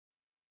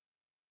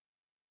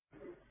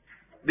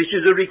This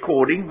is a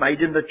recording made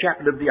in the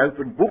chapel of the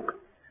Open Book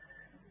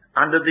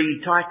under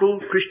the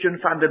title Christian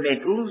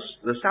Fundamentals,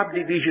 the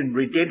subdivision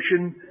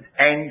Redemption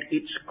and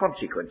its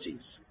Consequences.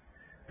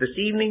 This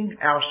evening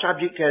our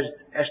subject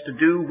has to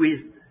do with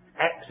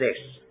access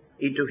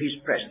into His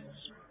presence.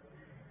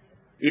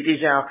 It is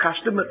our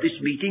custom at this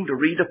meeting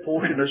to read a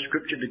portion of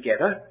Scripture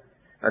together,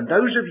 and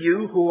those of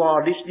you who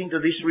are listening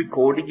to this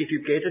recording, if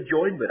you care to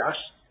join with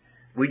us,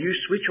 will you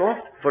switch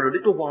off for a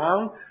little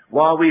while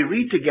we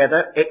read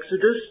together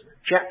Exodus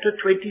chapter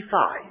 25.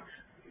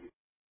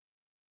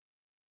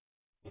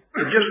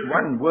 Just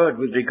one word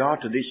with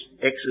regard to this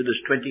Exodus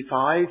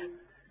 25.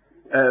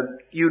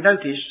 You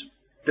notice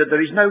that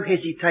there is no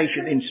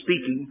hesitation in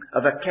speaking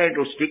of a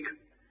candlestick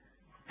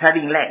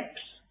having lamps.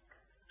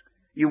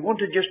 You want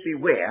to just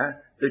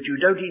beware that you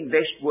don't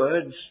invest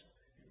words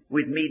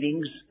with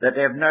meanings that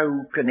have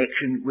no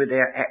connection with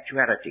their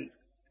actuality.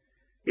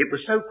 It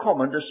was so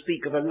common to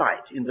speak of a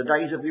light in the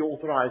days of the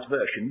Authorized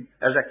Version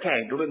as a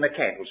candle and a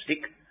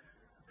candlestick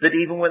that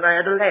even when they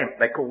had a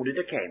lamp they called it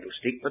a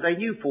candlestick, but they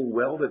knew full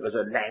well that it was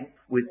a lamp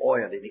with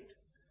oil in it.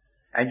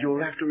 And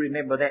you'll have to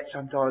remember that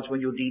sometimes when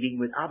you're dealing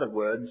with other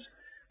words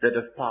that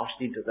have passed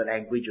into the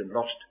language and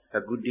lost a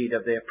good deal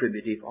of their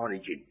primitive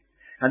origin.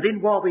 And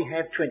then while we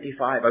have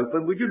 25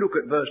 open, will you look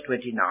at verse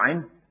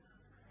 29,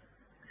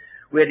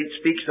 where it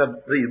speaks of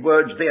the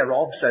words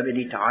thereof so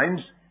many times,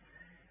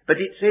 but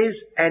it says,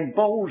 and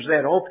bowls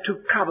thereof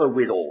to cover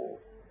withal.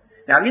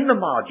 Now in the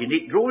margin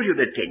it draws your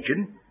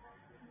attention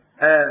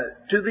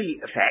to the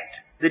fact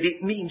that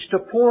it means to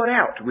pour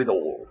out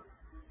withal.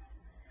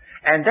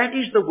 And that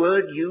is the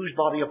word used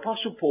by the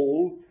Apostle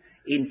Paul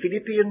in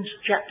Philippians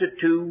chapter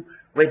 2,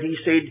 when he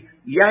said,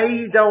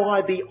 yea, though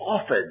I be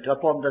offered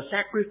upon the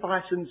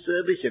sacrifice and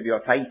service of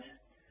your faith,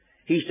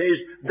 he says,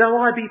 though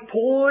I be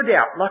poured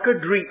out like a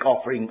drink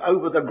offering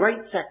over the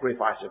great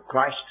sacrifice of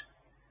Christ,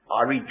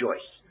 I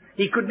rejoice.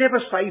 He could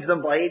never save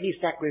them by any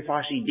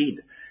sacrifice he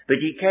did,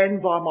 but he can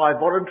by my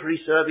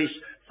voluntary service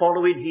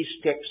follow in his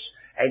steps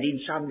and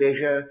in some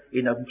measure,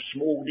 in a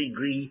small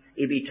degree,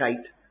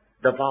 imitate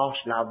the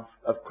vast love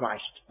of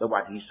Christ, the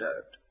one he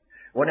served.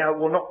 Well, now, it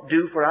will not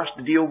do for us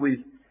to deal with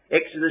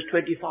Exodus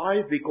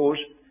 25 because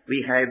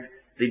we have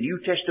the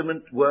New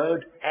Testament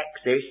word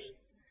access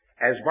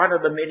as one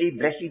of the many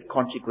blessed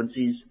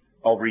consequences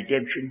of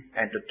redemption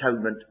and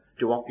atonement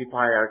to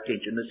occupy our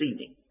attention this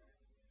evening.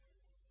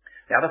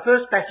 Now, the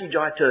first passage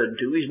I turn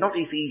to is not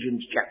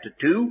Ephesians chapter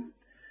 2,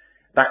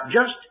 but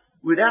just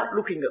without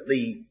looking at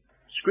the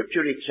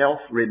Scripture itself,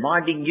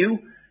 reminding you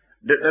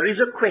that there is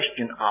a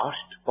question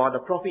asked by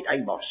the prophet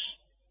Amos.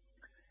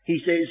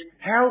 He says,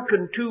 how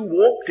can two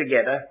walk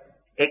together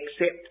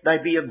except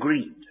they be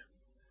agreed?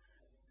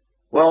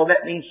 Well,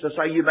 that means to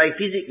say you may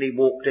physically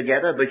walk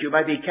together, but you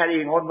may be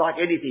carrying on like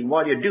anything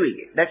while you're doing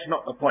it. That's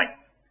not the point.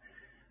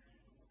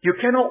 You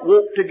cannot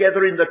walk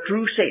together in the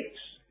true sense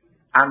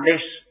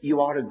unless you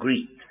are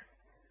agreed.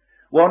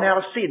 Well, now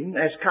sin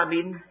has come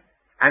in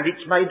and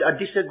it's made a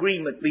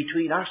disagreement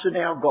between us and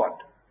our God,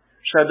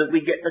 so that we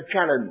get the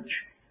challenge.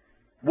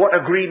 What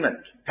agreement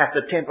hath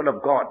the temple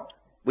of God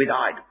with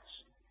idols?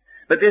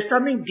 But there's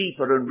something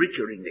deeper and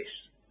richer in this.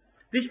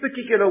 This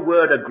particular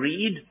word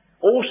agreed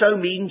also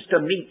means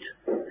to meet.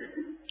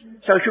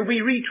 So shall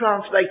we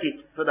retranslate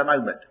it for the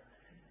moment?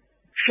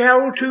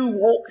 Shall two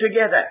walk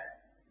together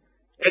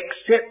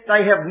except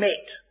they have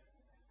met?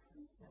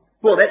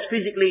 Well, that's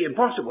physically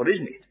impossible,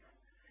 isn't it?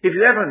 If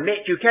you haven't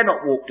met, you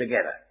cannot walk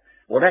together.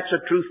 Well, that's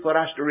a truth for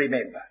us to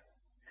remember.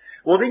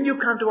 Well, then you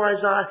come to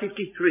Isaiah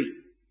 53.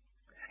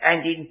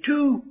 And in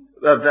two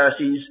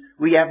verses,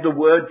 we have the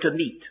word to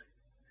meet.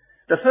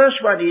 The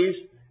first one is,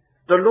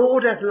 the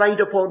Lord hath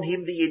laid upon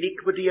him the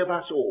iniquity of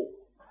us all.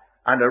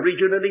 And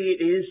originally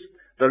it is,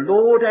 the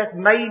Lord hath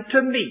made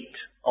to meet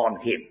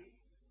on him.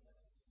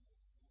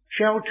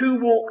 Shall two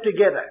walk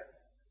together,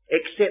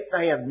 except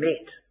they have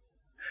met?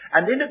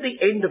 And then at the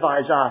end of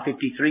Isaiah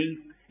 53,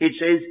 it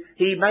says,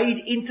 he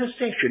made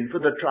intercession for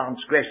the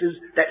transgressors.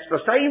 That's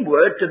the same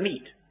word, to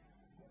meet.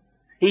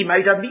 He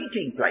made a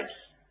meeting place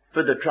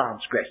for the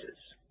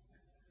transgressors.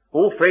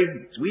 Oh,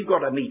 friends, we've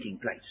got a meeting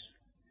place.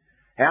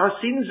 Our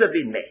sins have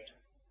been met,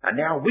 and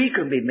now we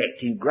can be met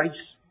in grace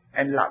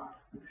and love.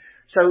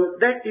 So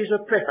that is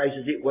a preface,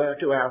 as it were,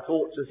 to our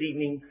thoughts this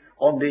evening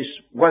on this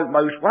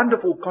most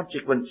wonderful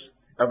consequence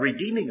of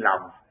redeeming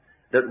love,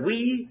 that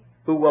we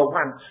who were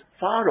once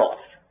far off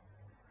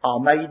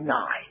are made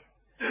nigh,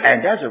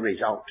 and as a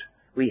result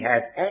we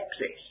have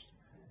access.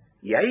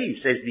 Yea,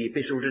 says the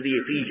epistle to the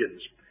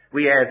Ephesians,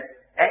 we have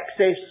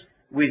access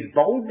with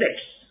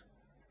boldness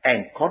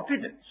and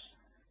confidence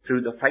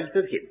through the faith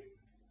of him.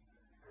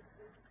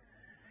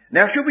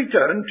 Now shall we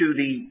turn to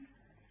the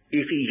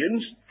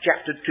Ephesians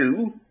chapter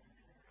 2,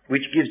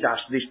 which gives us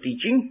this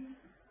teaching,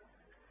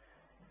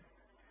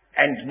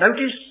 and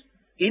notice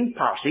in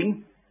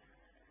passing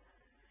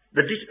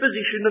the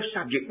disposition of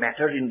subject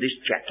matter in this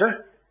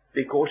chapter,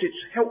 because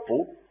it's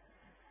helpful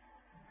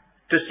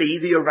to see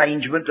the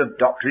arrangement of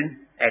doctrine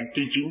and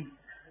teaching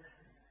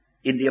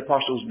in the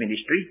apostles'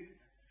 ministry.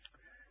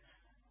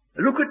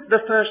 Look at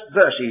the first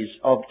verses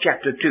of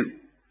chapter 2.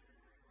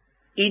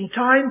 in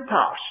time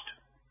past,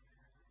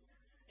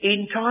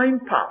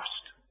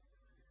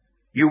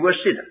 you were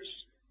sinners.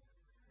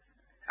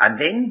 And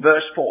then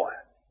verse 4,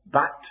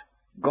 but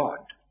God,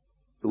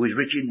 who is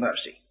rich in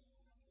mercy.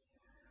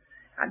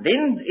 And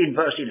then in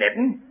verse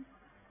 11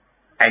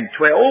 and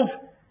 12,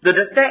 that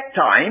at that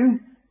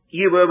time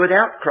you were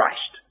without Christ.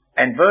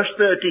 And verse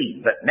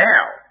 13, but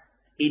now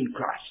in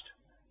Christ.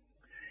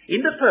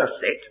 In the first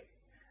set,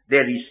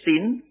 there is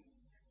sin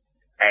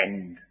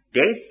and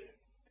death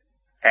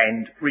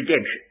and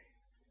redemption.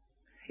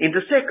 In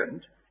the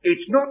second,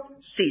 it's not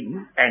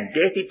sin and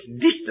death, it's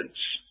distance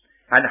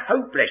and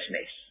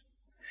hopelessness.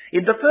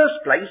 In the first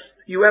place,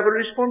 you have a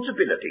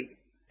responsibility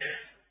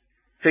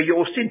for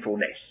your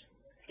sinfulness.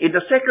 In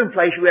the second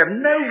place, you have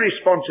no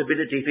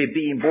responsibility for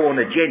being born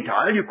a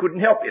Gentile. You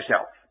couldn't help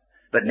yourself.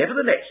 But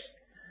nevertheless,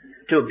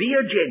 to be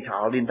a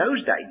Gentile in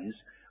those days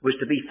was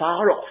to be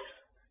far off.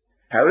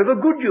 However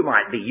good you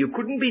might be, you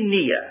couldn't be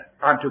near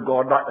unto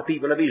God like the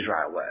people of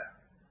Israel were.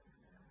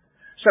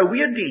 So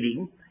we are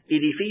dealing in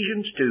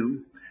Ephesians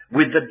 2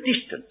 with the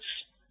distance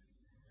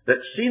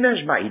that sin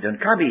has made and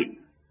come in.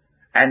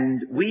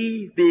 And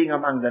we, being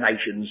among the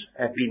nations,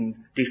 have been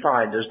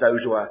defined as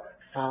those who are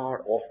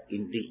far off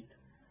indeed.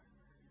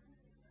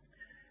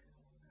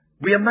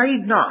 We are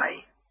made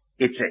nigh,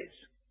 it says.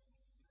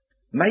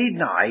 Made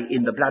nigh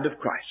in the blood of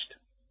Christ.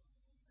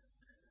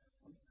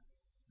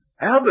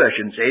 Our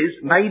version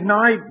says, made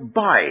nigh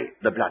by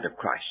the blood of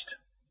Christ.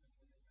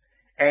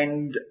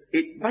 And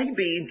it may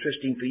be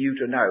interesting for you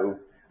to know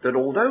that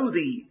although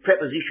the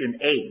preposition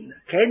en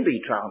can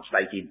be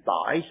translated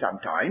by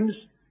sometimes,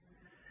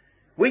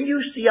 when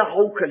you see a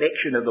whole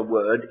collection of the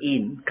word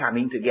in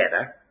coming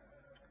together,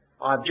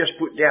 I've just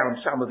put down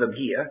some of them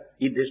here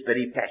in this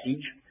very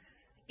passage,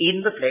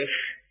 in the flesh,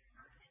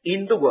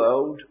 in the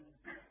world,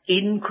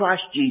 in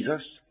Christ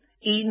Jesus,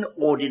 in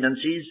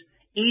ordinances,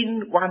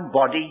 in one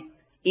body,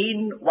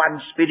 in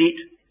one spirit,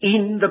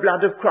 in the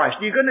blood of Christ.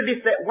 You're going to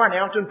lift that one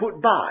out and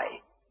put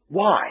by.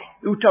 Why?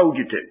 Who told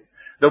you to?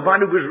 The one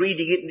who was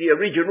reading it in the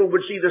original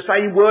would see the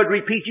same word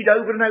repeated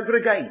over and over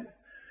again.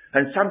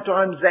 And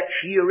sometimes that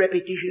sheer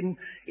repetition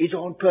is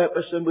on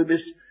purpose and we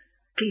must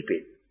keep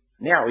it.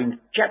 Now in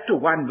chapter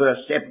 1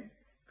 verse 7,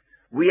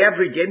 we have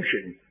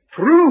redemption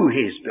through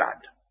his blood.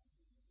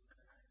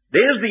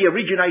 There's the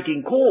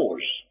originating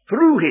cause,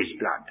 through his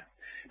blood.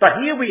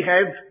 But here we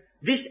have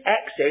this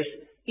access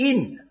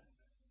in.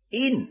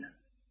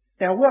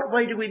 Now what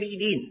way do we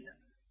mean in?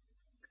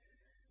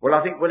 Well,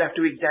 I think we'll have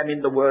to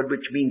examine the word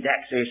which means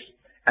access,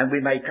 and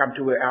we may come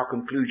to our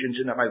conclusions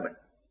in a moment.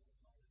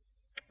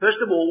 First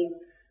of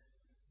all,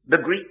 the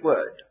Greek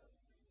word,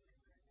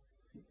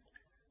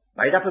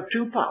 made up of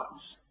two parts.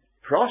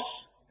 Pros,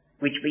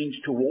 which means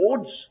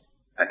towards,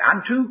 and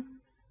unto,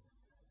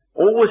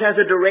 always has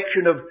a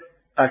direction of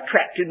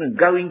attracting and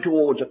going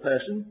towards a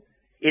person.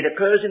 It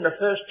occurs in the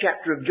first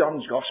chapter of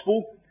John's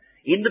Gospel.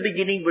 In the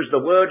beginning was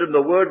the Word, and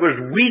the Word was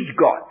with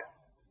God.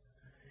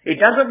 It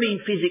doesn't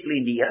mean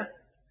physically near.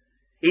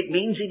 It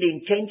means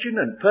in intention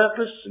and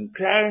purpose and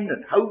plan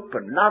and hope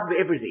and love,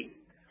 everything.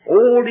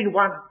 All in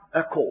one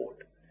accord.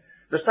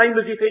 The same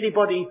as if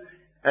anybody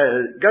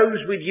goes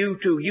with you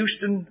to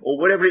Euston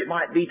or wherever it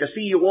might be to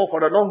see you off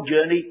on a long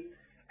journey,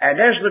 and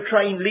as the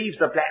train leaves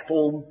the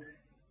platform,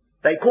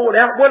 they call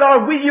out, well,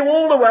 I'm with you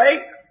all the way.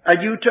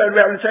 And you turn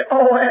around and say,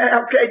 oh,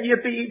 how can you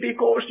be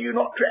because you're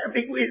not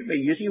travelling with me?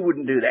 You see, you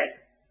wouldn't do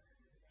that.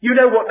 You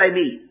know what they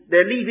mean.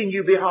 They're leaving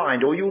you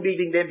behind, or you're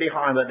leaving them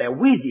behind, but they're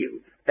with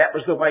you. That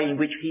was the way in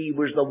which he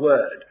was the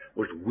Word,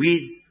 was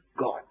with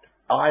God.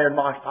 I and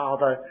my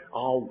Father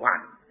are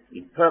one.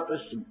 In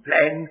purpose and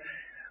plan,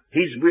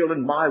 his will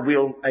and my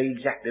will are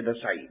exactly the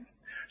same.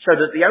 So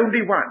that the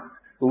only one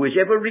who is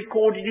ever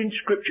recorded in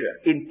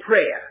Scripture, in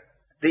prayer,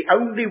 the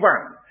only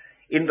one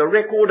in the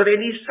record of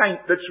any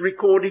saint that's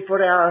recorded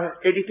for our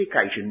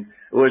edification,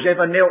 who has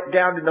ever knelt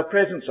down in the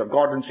presence of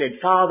God and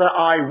said, Father,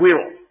 I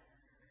will.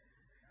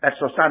 That's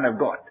the Son of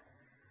God.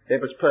 There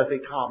was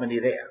perfect harmony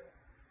there.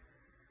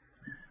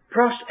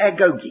 Pros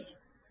agogi.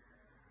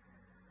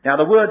 Now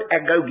the word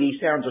agogi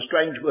sounds a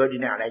strange word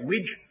in our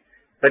language,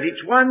 but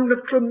it's one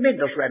of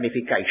tremendous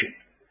ramification.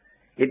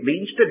 It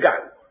means to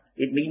go.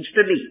 It means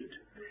to lead.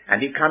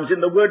 And it comes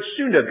in the word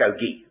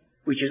synagogue,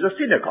 which is a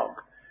synagogue,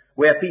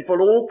 where people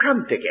all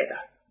come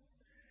together.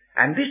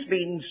 And this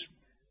means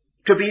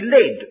to be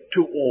led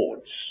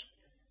towards.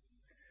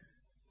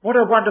 What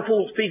a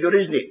wonderful figure,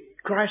 isn't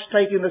it? Christ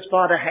taking us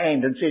by the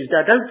hand and says,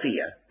 now don't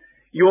fear.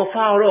 You're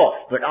far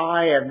off, but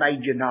I have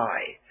made you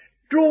nigh.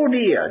 Draw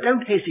near,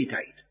 don't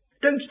hesitate.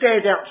 Don't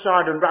stand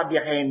outside and rub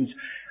your hands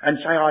and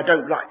say, I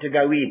don't like to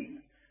go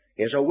in.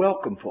 There's a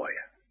welcome for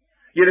you.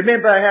 You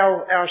remember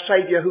how our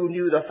Saviour, who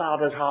knew the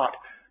Father's heart,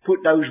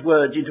 put those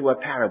words into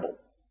a parable.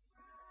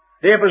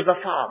 There was the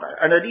father,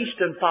 and an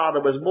Eastern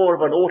father was more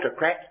of an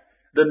autocrat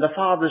than the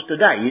fathers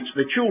today. It's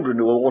the children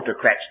who are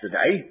autocrats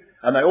today,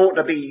 and they ought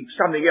to be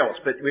something else,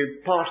 but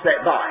we've passed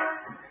that by.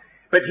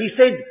 But he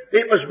said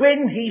it was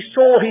when he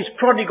saw his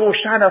prodigal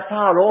son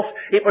afar off,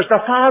 it was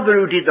the father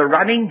who did the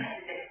running.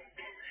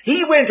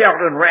 He went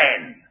out and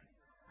ran.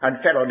 and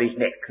fell on his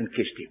neck and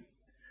kissed him.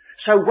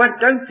 So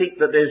don't think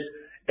that there's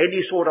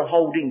any sort of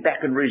holding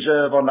back and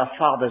reserve on the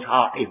Father's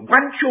heart. If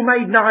once you're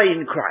made nigh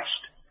in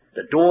Christ,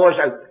 the door's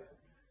open.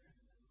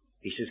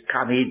 He says,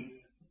 come in.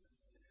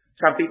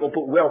 Some people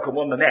put welcome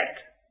on the mat,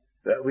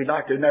 but we'd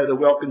like to know the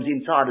welcome's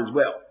inside as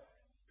well.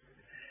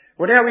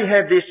 Well, now we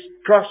have this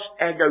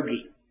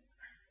prosagogy.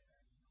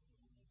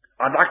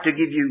 I'd like to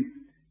give you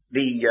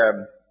the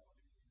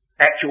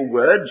actual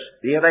words.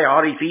 Here they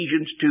are,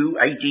 Ephesians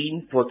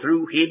 2:18. For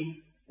through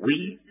him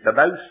we, the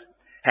both,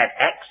 had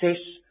access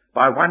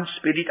by one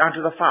Spirit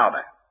unto the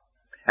Father.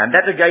 And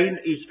that again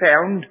is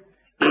found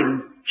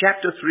in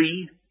chapter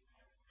 3,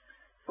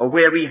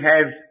 where we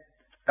have,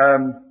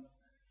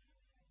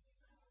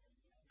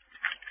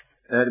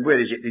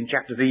 where is it? In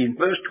chapter 3, in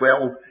verse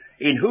 12,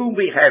 in whom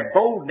we have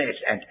boldness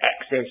and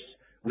access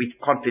with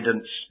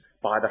confidence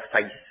by the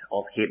faith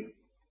of him.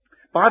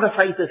 By the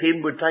faith of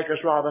him would take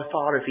us rather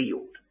far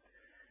afield.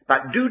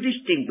 But do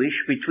distinguish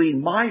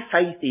between my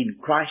faith in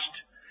Christ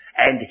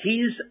and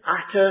his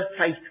utter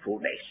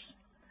faithfulness.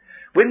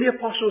 When the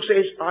apostle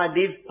says, I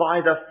live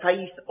by the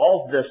faith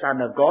of the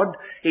Son of God,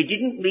 he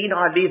didn't mean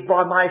I live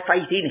by my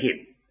faith in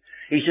him.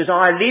 He says,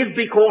 I live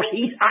because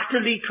he's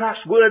utterly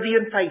trustworthy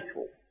and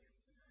faithful.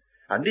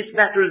 And this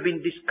matter has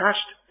been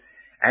discussed,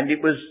 and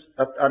it was,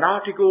 an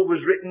article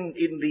was written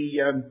in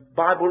the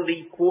Bible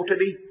League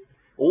Quarterly,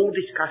 all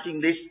discussing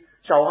this.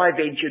 So I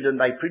ventured and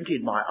they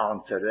printed my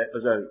answer. That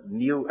was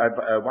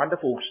a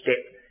wonderful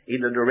step in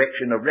the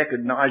direction of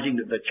recognizing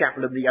that the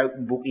Chapel of the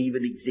Open Book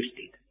even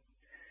existed.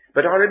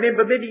 But I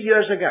remember many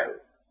years ago,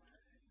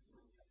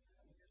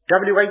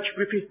 W.H.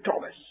 Griffith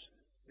Thomas,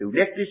 who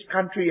left this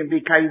country and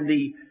became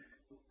the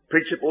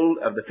principal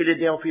of the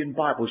Philadelphian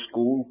Bible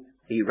School,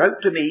 he wrote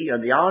to me,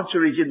 and the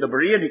answer is in the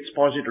Berean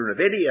Expositor, a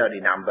very early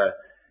number,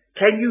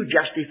 can you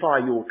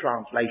justify your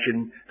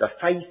translation, the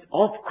faith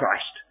of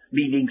Christ,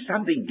 meaning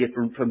something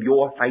different from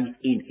your faith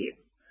in him?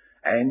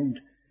 And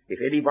if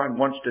anyone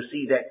wants to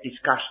see that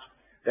discussed,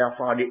 they'll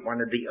find it one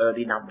of the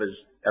early numbers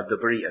of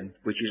the Berean,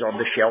 which is on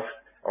the shelf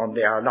on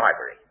our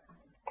library.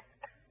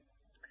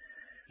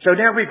 So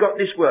now we've got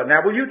this word.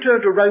 Now will you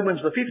turn to Romans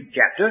the 5th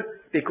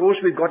chapter, because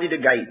we've got it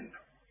again.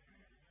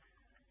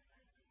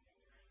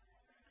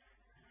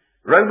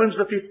 Romans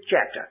the 5th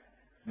chapter,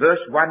 verse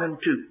 1 and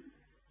 2.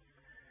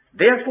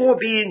 Therefore,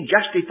 being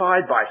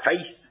justified by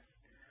faith,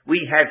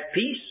 we have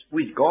peace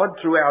with God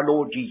through our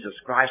Lord Jesus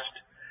Christ,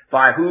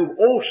 by whom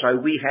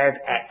also we have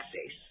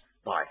access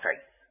by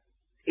faith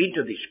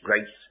into this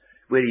grace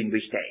wherein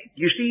we stand.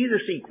 You see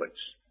the sequence.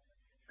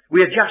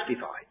 We are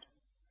justified.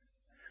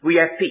 We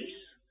have peace.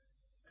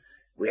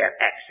 We have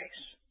access.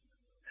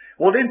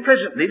 Well then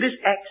presently this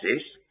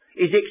access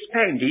is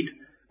expanded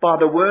by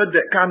the word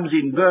that comes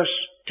in verse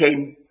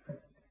 10.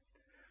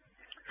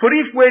 For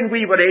if when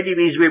we were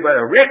enemies we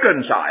were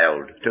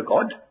reconciled to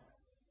God,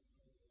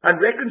 and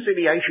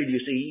reconciliation,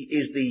 you see,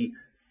 is the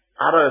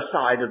other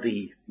side of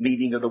the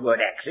meaning of the word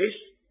access.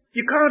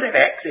 You can't have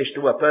access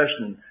to a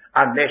person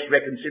unless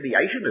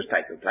reconciliation has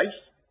taken place.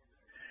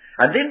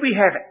 And then we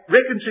have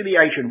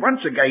reconciliation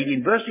once again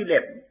in verse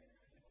 11.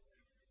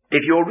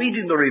 If you're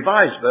reading the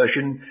Revised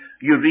Version,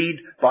 you read,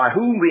 by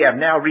whom we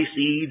have now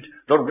received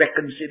the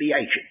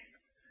reconciliation.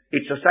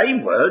 It's the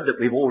same word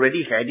that we've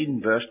already had in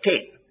verse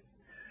 10.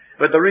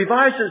 But the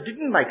revisers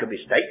didn't make a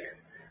mistake,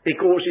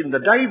 because in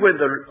the day when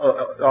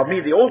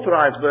the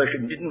Authorized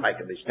Version didn't make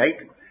a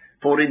mistake,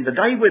 for in the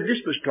day when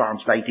this was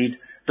translated,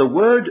 the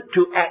word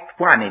to at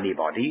one,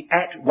 anybody,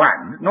 at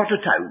one, not a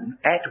tone,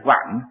 at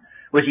one,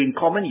 was in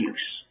common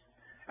use.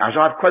 As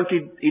I've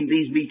quoted in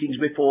these meetings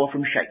before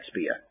from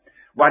Shakespeare,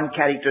 one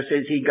character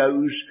says he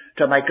goes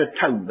to make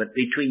atonement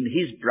between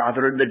his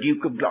brother and the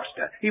Duke of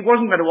Gloucester. He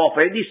wasn't going to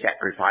offer any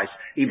sacrifice,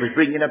 he was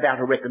bringing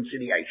about a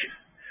reconciliation.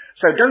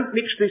 So don't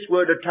mix this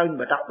word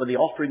atonement up with the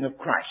offering of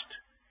Christ.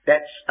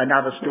 That's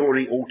another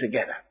story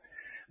altogether.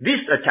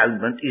 This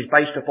atonement is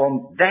based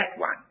upon that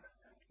one,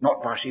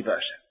 not vice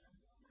versa.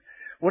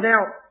 Well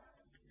now,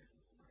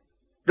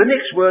 the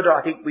next word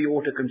I think we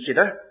ought to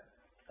consider,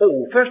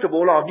 first of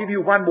all, I'll give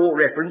you one more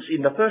reference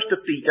in the 1st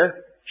of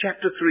Peter,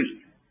 chapter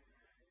 3.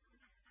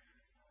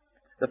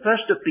 The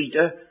 1st of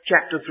Peter,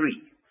 chapter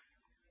 3.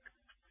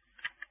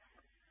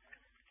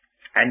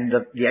 And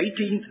the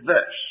 18th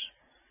verse.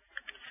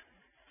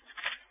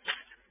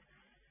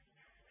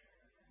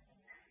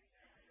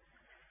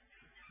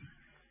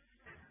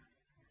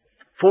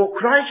 For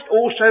Christ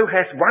also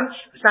hath once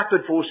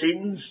suffered for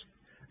sins,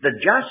 the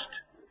just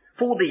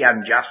for the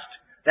unjust,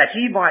 that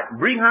he might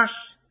bring us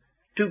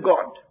to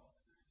God.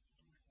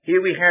 Here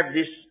we have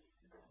this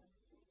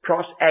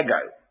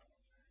prosago.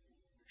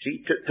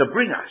 See, to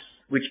bring us,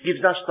 which gives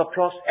us the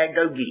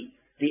prosagogy,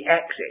 the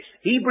access.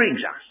 He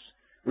brings us.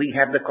 We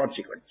have the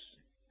consequence.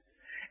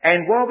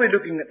 And while we're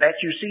looking at that,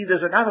 you see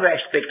there's another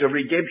aspect of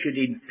redemption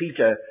in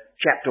Peter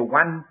chapter 1,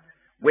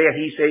 where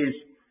he says,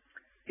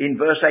 in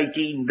verse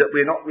 18, that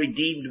we're not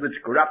redeemed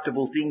with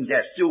corruptible things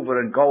as silver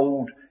and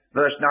gold.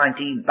 Verse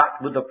 19, but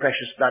with the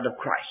precious blood of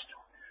Christ.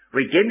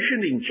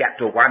 Redemption in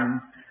chapter 1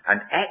 and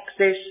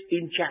access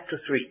in chapter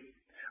 3.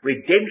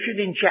 Redemption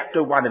in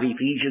chapter 1 of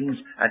Ephesians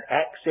and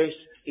access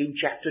in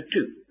chapter 2.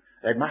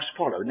 They must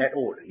follow in that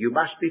order. You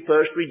must be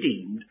first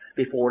redeemed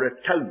before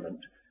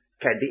atonement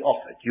can be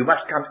offered. You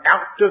must come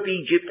out of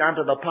Egypt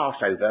under the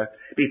Passover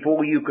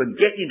before you can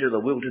get into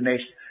the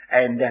wilderness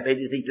and have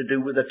anything to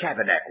do with the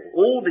tabernacle.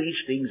 All these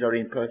things are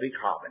in perfect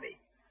harmony,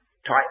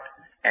 type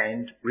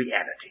and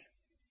reality.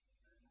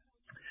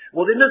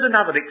 Well, then there's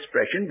another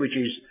expression which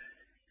is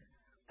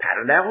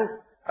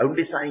parallel,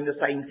 only saying the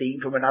same thing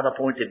from another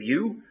point of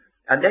view,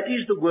 and that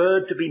is the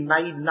word to be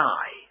made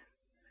nigh.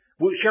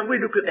 Well, shall we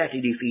look at that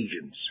in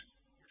Ephesians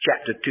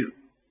chapter 2?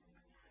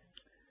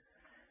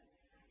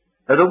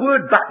 Now, the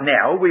word but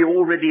now, we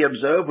already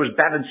observed, was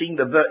balancing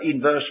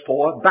in verse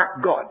 4,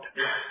 but God.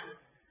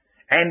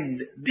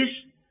 And this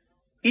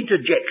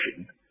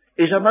interjection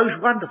is a most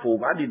wonderful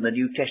one in the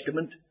New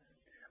Testament.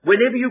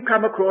 Whenever you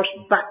come across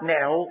but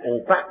now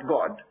or but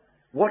God,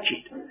 watch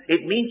it.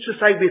 It means to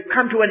say we've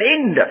come to an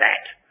end of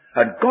that,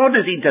 and God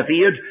has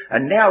interfered,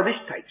 and now this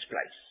takes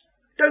place.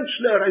 Don't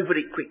slur over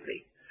it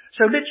quickly.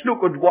 So let's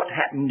look at what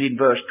happened in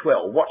verse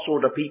 12, what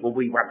sort of people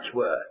we once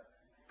were.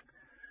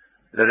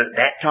 That at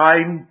that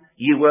time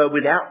you were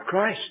without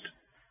Christ.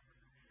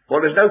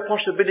 Well, there's no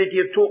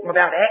possibility of talking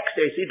about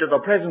access into the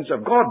presence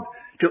of God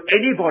to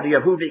anybody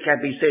of whom it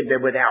can be said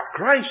they're without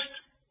Christ.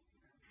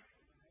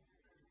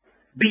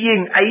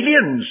 Being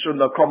aliens from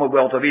the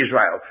Commonwealth of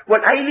Israel.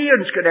 Well,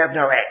 aliens can have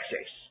no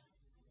access.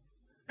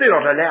 They're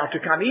not allowed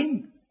to come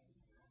in.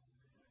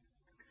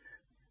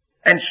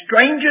 And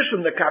strangers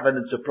from the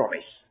covenants of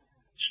promise.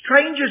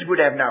 Strangers would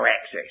have no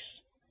access.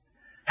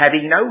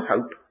 Having no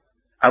hope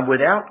and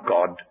without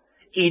God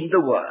in the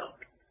world.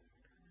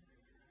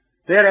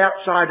 They're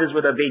outsiders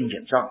with a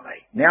vengeance, aren't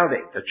they? Now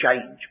then, the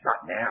change.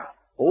 But now.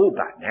 Oh,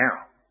 but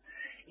now.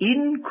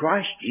 In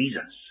Christ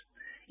Jesus,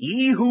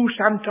 ye who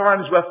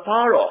sometimes were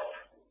far off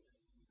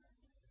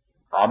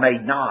are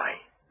made nigh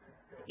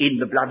in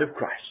the blood of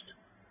Christ.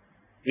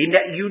 In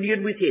that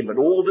union with Him and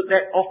all that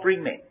that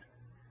offering meant,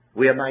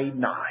 we are made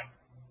nigh.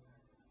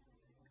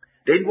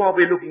 Then while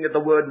we're looking at the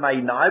word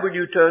made nigh, will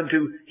you turn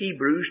to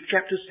Hebrews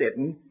chapter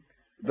 7,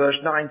 verse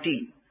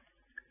 19.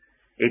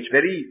 It's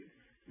very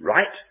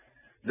right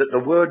that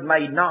the word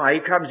made nigh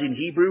comes in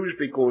Hebrews,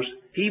 because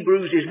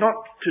Hebrews is not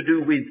to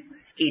do with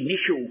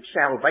initial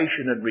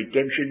salvation and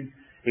redemption.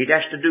 It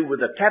has to do with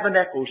the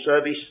tabernacle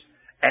service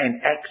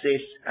and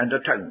access and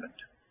atonement.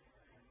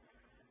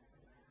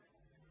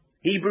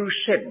 Hebrews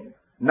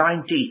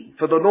 7:19.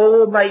 For the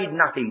law made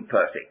nothing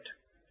perfect,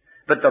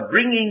 but the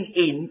bringing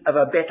in of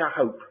a better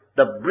hope.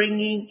 The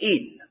bringing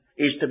in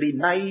is to be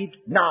made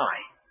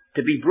nigh,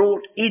 to be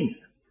brought in,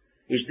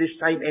 is this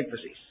same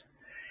emphasis.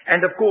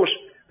 And of course,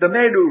 the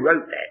man who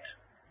wrote that,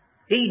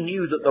 he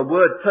knew that the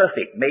word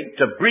perfect meant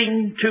to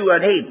bring to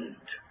an end,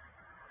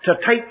 to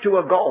take to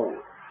a goal.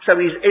 So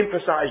he's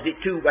emphasized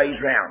it two ways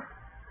round.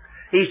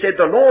 He said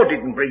the law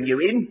didn't bring you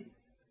in,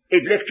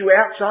 it left you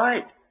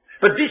outside.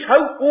 But this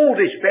hope, all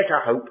this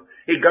better hope,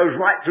 it goes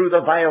right through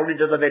the veil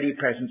into the very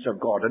presence of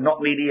God, and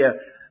not merely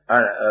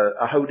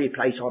a holy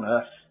place on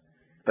earth,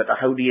 but the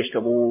holiest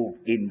of all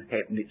in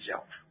heaven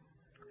itself.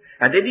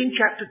 And then in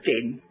chapter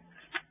 10,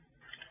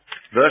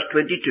 verse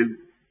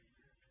 22,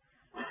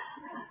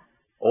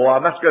 or I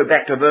must go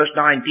back to verse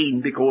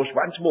 19, because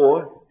once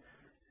more,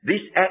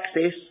 this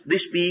access,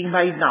 this being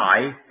made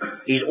nigh,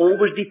 is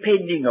always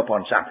depending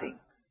upon something.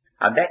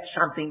 And that's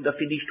something, the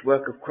finished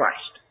work of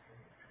Christ.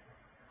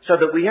 So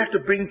that we have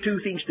to bring two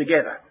things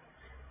together.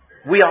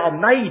 We are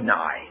made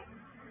nigh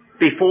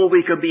before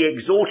we can be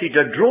exhorted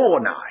to draw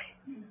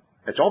nigh.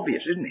 That's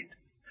obvious, isn't it?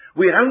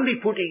 We're only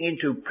putting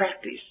into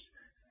practice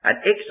and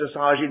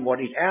exercising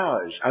what is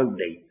ours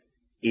only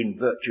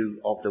in virtue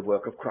of the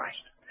work of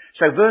Christ.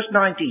 So verse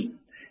 19,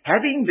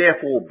 having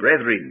therefore,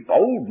 brethren,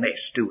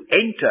 boldness to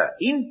enter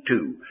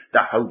into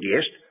the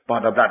holiest by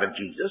the blood of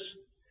Jesus,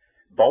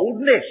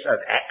 boldness of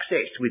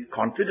access with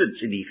confidence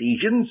in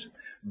Ephesians,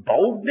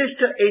 boldness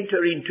to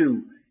enter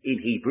into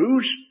in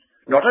Hebrews,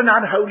 not an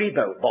unholy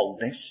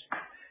boldness.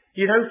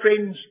 You know,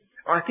 friends,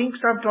 I think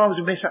sometimes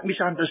we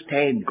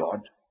misunderstand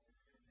God.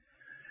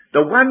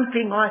 The one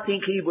thing I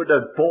think He would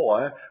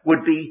abhor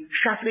would be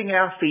shuffling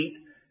our feet,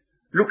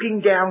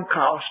 looking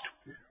downcast,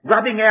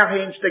 rubbing our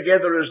hands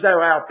together as though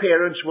our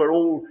parents were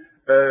all,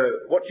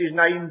 what's his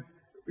name,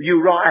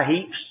 Uriah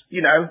Heaps,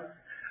 you know,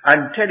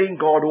 and telling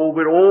God, oh,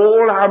 we're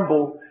all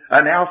humble,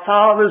 and our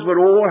fathers were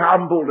all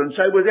humble, and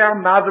so was our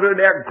mother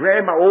and our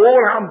grandma,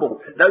 all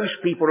humble. Those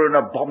people are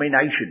an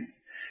abomination.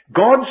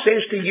 God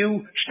says to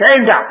you,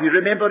 stand up.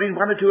 You remember in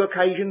one or two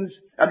occasions,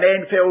 a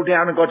man fell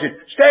down and God said,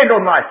 stand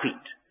on thy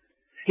feet.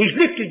 He's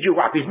lifted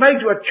you up. He's made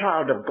you a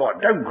child of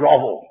God. Don't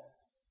grovel.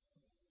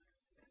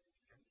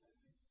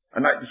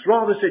 And it's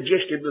rather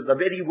suggestive that the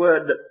very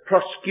word that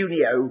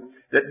proskuneo,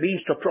 that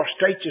means to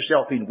prostrate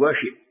yourself in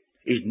worship,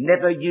 is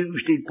never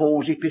used in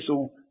Paul's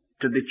epistle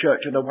to the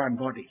church of the one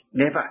body.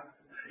 Never.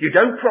 You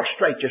don't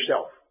prostrate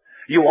yourself.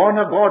 You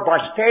honour God by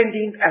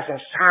standing as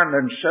a son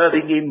and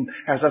serving Him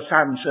as a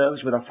son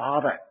serves with a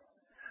father.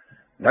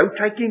 No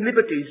taking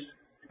liberties,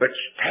 but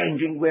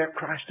standing where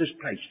Christ has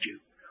placed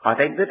you. are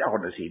them that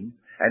honours him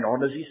and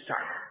honours his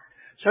Son.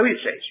 So it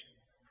says,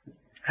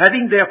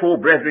 having therefore,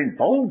 brethren,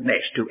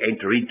 boldness to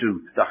enter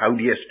into the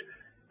holiest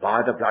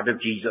by the blood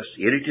of Jesus,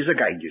 here it is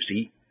again, you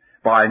see,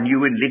 by a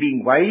new and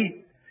living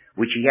way,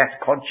 which he hath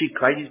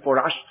consecrated for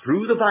us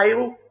through the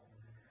veil,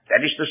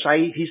 that is to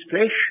say, his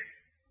flesh,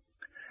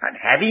 and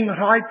having a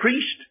high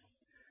priest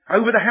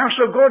over the house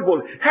of God.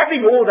 Well,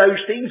 having all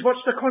those things,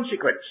 what's the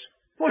consequence?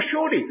 Well,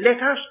 surely,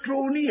 let us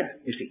draw near,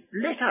 you see,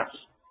 let us.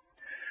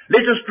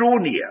 Let us draw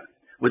near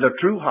with a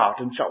true heart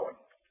and so on.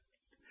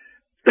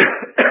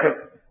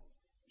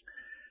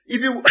 If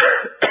you,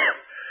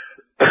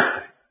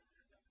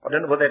 I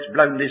don't know whether that's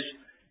blown this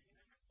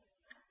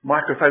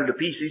microphone to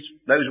pieces,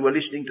 those who are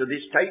listening to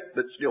this tape,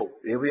 but still,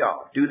 here we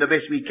are, doing the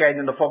best we can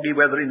in the foggy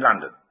weather in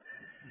London.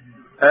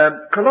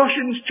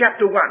 Colossians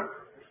chapter 1.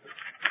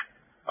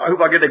 I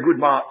hope I get a good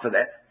mark for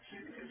that.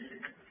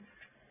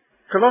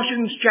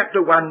 Colossians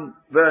chapter 1,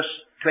 verse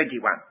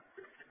 21.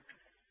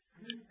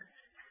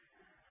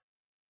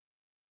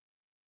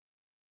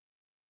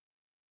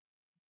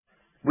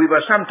 We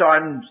were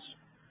sometimes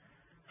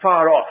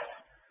far off.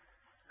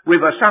 We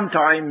were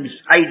sometimes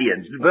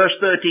aliens. Verse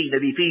 13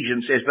 of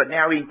Ephesians says, but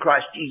now in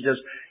Christ Jesus,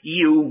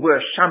 you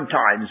were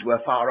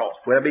far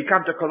off. Well, we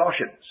come to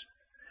Colossians.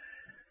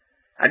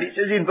 And it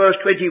says in verse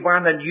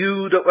 21, and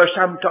you that were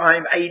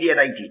sometime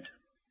alienated,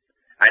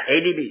 and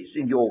enemies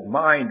in your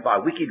mind by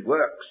wicked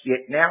works,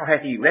 yet now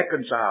hath he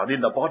reconciled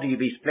in the body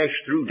of his flesh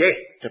through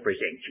death to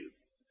present you.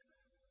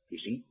 You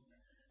see?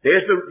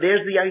 There's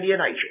the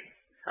alienation.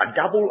 A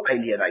double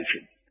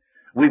alienation.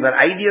 We were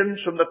aliens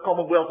from the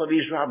commonwealth of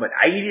Israel, but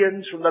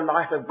aliens from the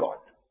life of God.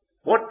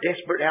 What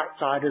desperate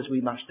outsiders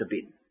we must have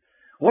been.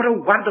 What a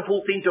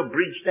wonderful thing to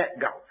bridge that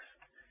gulf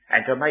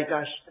and to make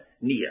us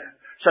near,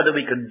 so that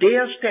we can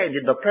dare stand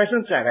in the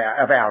presence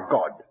of our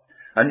God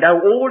and know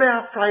all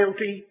our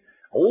frailty,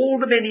 all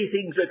the many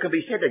things that can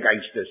be said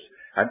against us,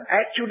 and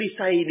actually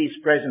say in his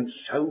presence,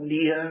 so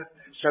near,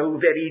 so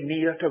very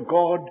near to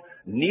God,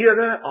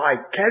 nearer I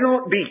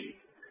cannot be.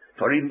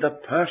 For in the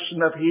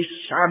person of his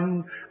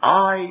Son,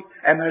 I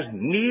am as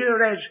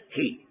near as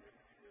he.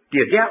 Do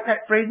you doubt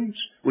that, friends?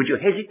 Would you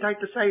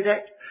hesitate to say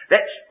that?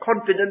 That's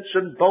confidence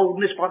and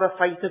boldness by the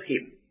faith of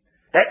him.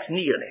 That's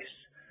nearness.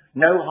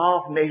 No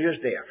half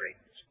measures there,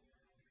 friends.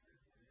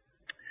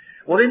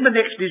 Well, then the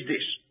next is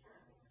this.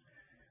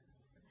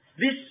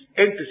 This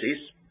emphasis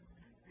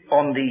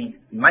on the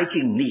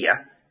making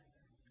near,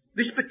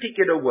 this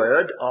particular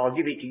word, I'll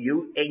give it to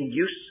you,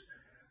 engus,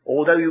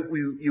 although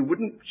you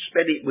wouldn't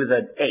spell it with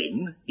an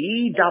N,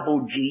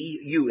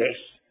 E-double-G-U-S.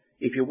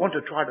 If you want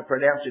to try to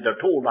pronounce it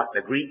at all like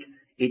the Greek,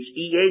 it's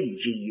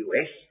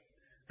E-N-G-U-S.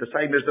 The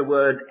same as the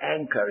word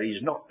anchor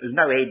there's no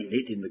N in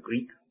it in the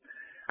Greek.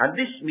 And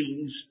this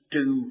means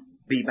to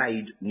be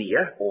made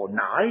near or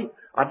nigh.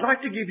 I'd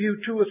like to give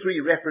you 2 or 3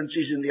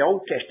 references in the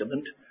Old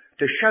Testament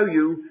to show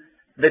you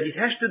that it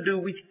has to do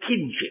with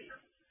kinship,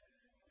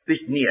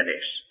 this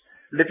nearness.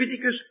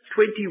 Leviticus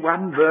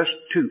 21 verse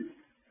 2.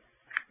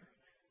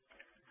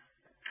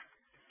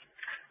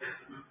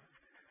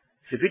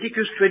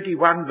 Leviticus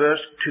 21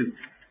 verse 2.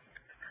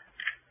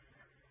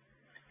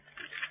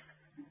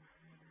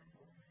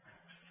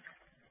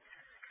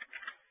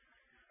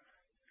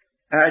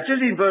 It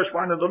says in verse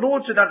 1, and the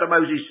Lord said unto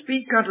Moses,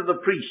 speak unto the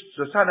priests,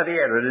 the son of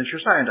Aaron, and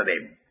shall say unto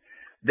them,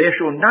 there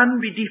shall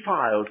none be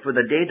defiled for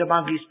the dead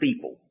among his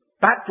people,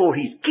 but for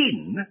his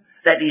kin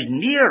that is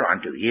near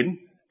unto him,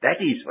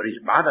 that is, for his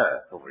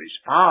mother, or for his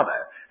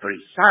father, for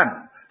his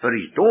son, for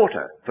his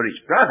daughter, for his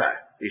brother,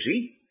 you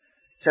see.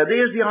 So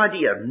there's the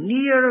idea of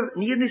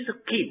nearness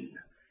of kin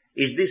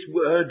is this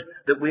word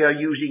that we are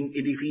using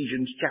in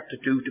Ephesians chapter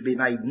 2 to be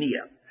made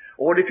near.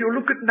 Or if you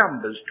look at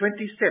Numbers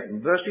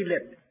 27 verse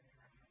 11.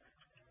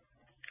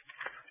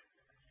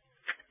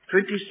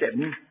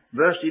 27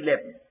 verse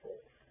 11.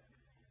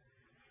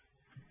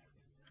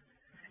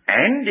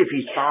 And if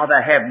his father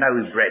have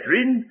no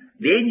brethren,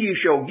 then you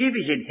shall give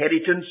his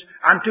inheritance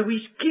unto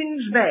his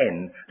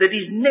kinsman that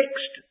is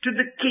next to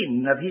the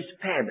kin of his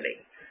family.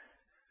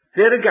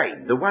 There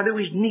again, the one who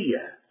is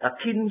near, a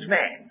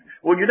kinsman.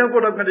 Well, you know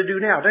what I'm going to do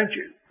now, don't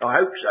you?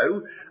 I hope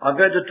so. I'm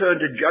going to turn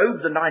to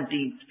Job, the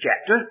 19th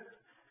chapter,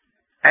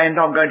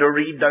 and I'm going to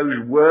read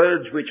those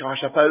words which I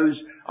suppose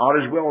are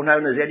as well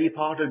known as any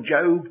part of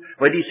Job,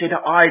 when he said,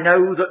 I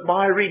know that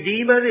my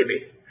Redeemer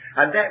liveth.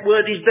 And that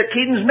word is the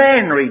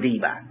kinsman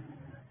Redeemer.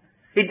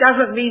 It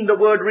doesn't mean the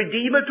word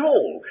redeem at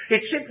all.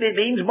 It simply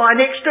means my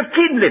next of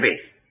kin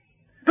liveth.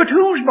 But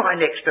who's my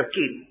next of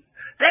kin?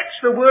 That's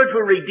the word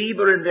for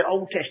redeemer in the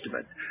Old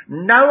Testament.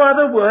 No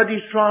other word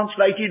is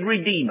translated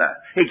redeemer,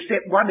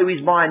 except one who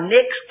is my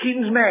next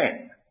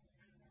kinsman.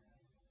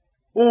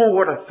 Oh,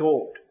 what a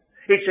thought.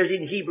 It says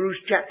in Hebrews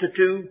chapter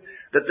 2,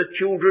 that the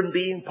children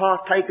being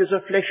partakers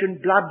of flesh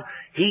and blood,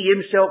 he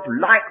himself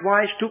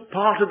likewise took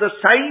part of the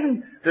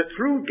same, that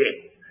through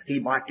death he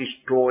might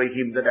destroy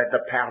him that had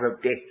the power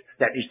of death,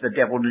 that is the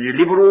devil, to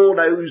deliver all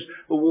those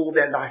who all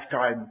their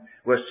lifetime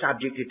were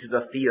subjected to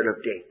the fear of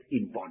death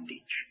in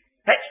bondage.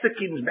 That's the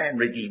kinsman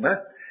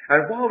redeemer.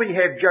 And while we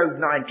have Job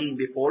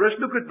 19 before us,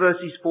 look at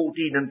verses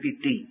 14 and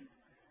 15.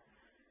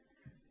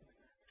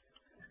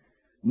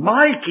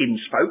 My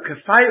kinsfolk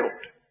have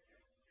failed,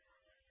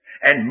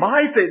 and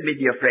my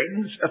familiar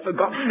friends have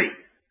forgotten me.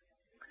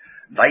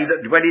 They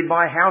that dwell in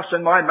my house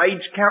and my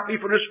maids count me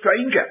for a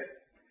stranger,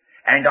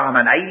 and I'm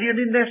an alien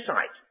in their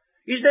sight.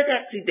 Is that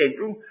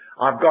accidental?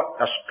 I've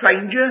got a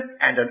stranger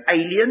and an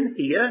alien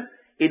here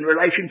in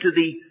relation to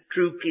the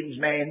true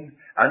kinsman,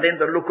 and then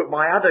the look at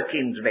my other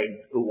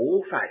kinsmen who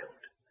all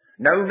failed.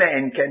 No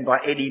man can by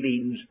any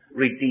means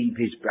redeem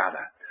his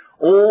brother.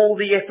 All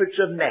the efforts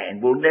of man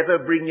will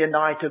never bring you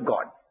nigh to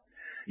God.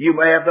 You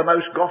may have the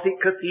most Gothic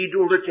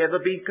cathedral that's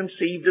ever been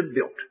conceived and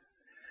built.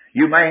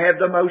 You may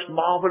have the most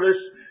marvellous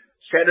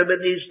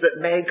ceremonies that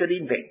man can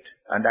invent,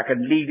 and they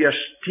can leave you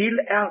still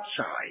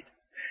outside.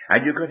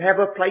 And you can have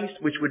a place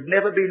which would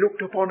never be looked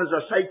upon as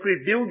a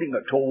sacred building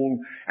at all,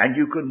 and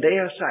you can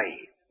dare say,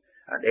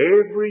 and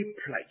every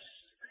place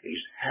is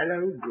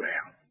hallowed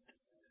ground.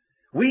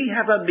 We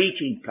have a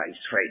meeting place,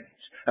 friends,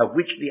 of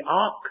which the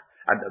ark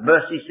and the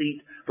mercy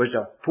seat was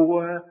a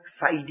poor,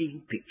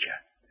 fading picture.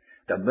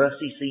 The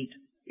mercy seat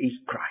is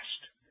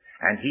Christ,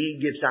 and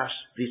he gives us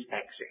this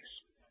access.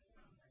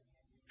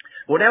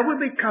 Well, now when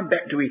we come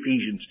back to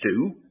Ephesians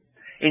 2,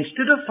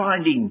 instead of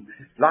finding,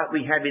 like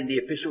we have in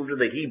the Epistle to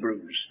the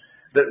Hebrews,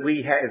 that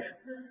we have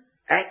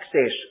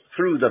access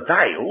through the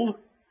veil,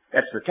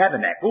 that's the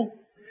tabernacle,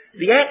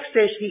 the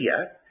access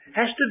here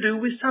has to do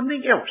with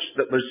something else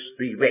that was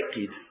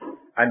erected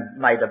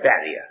and made a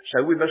barrier.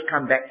 So we must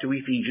come back to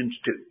Ephesians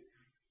 2.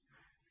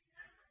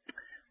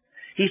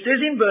 He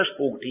says in verse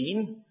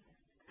 14,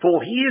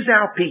 for he is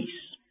our peace.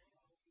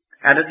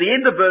 And at the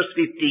end of verse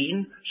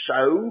 15,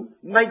 so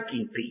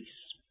making peace.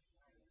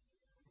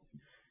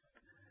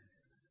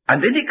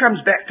 And then he comes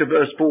back to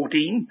verse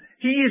 14,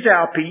 he is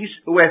our peace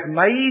who hath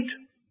made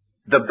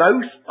the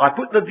both, I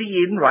put the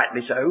thee in,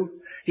 rightly so,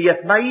 he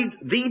hath made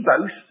the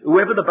both,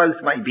 whoever the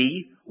both may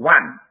be,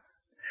 one.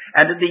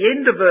 And at the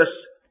end of verse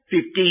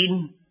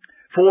 15,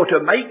 for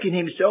to make in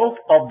himself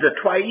of the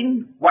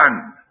twain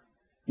one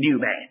new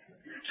man.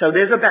 So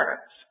there's a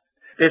balance.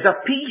 There's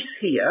a piece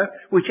here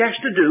which has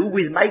to do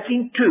with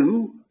making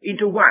two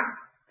into one.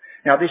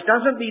 Now this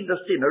doesn't mean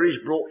the sinner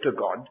is brought to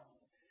God.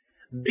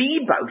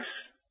 The both,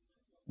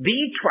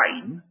 the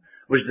twain,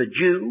 was the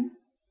Jew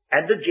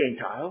and the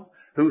Gentile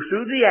who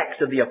through the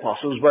acts of the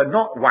apostles were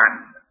not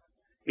one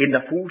in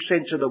the full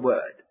sense of the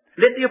word.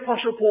 Let the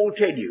apostle Paul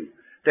tell you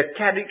the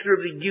character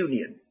of the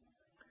union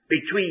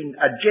between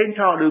a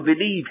Gentile who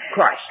believed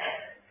Christ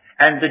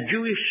and the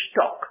Jewish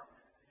stock.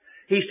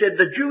 He said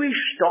the Jewish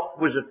stock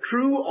was a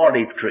true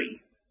olive tree,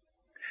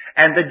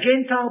 and the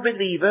Gentile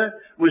believer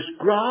was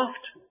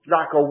graft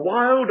like a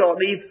wild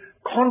olive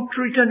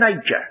contrary to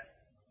nature.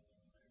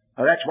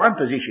 Well, that's one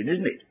position,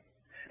 isn't it?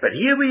 But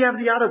here we have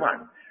the other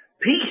one.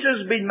 Peace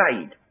has been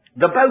made.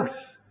 The both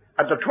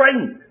and the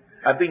twain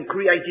have been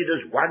created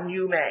as one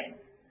new man.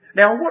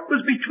 Now, what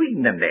was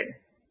between them then?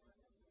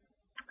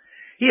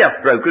 He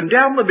hath broken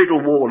down the middle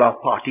wall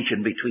of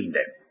partition between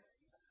them.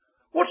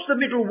 What's the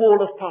middle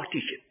wall of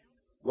partition?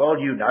 Well,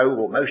 you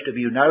know, or most of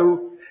you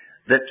know,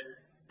 that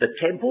the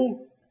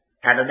temple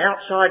had an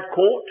outside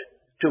court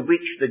to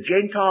which the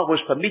Gentile was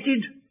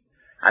permitted,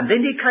 and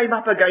then he came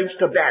up against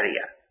a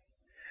barrier.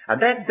 And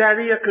that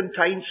barrier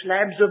contained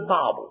slabs of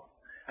marble.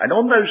 And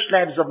on those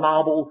slabs of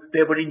marble,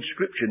 there were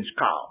inscriptions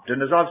carved. And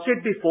as I've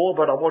said before,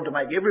 but I want to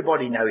make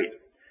everybody know it,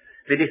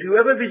 that if you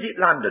ever visit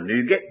London,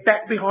 you get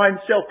back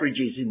behind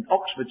Selfridges in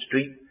Oxford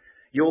Street,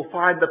 you'll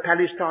find the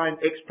Palestine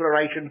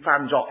Exploration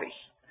Fund's office.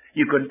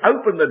 You can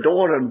open the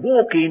door and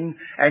walk in,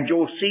 and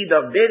you'll see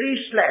the very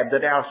slab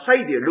that our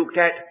Saviour looked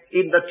at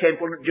in the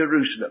temple at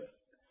Jerusalem.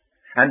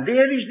 And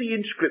there is the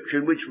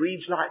inscription which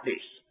reads like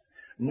this: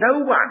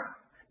 no one,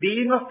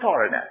 being a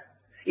foreigner,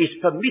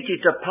 is permitted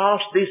to pass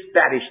this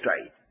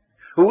balustrade.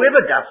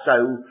 Whoever does so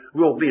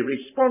will be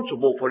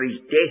responsible for his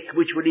death,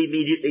 which will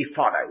immediately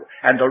follow.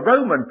 And the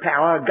Roman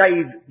power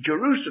gave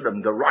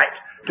Jerusalem the right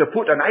to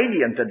put an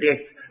alien to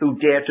death who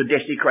dared to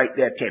desecrate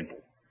their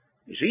temple.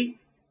 You see?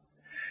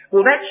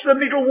 Well, that's the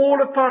middle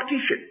wall of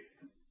partition.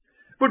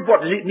 But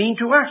what does it mean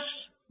to us?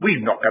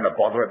 We're not going to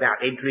bother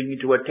about entering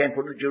into a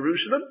temple at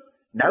Jerusalem.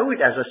 No, it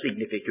has a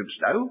significance,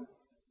 though.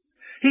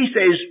 He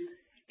says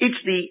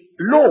it's the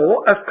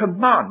law of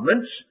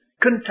commandments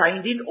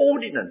contained in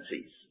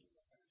ordinances.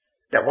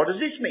 Now, what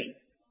does this mean?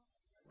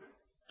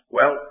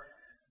 Well,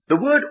 the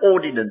word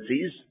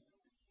ordinances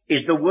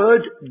is the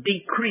word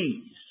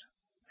decrees.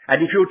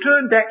 And if you'll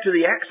turn back to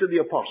the Acts of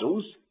the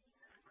Apostles,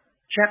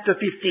 chapter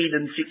 15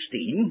 and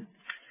 16,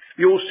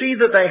 you'll see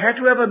that they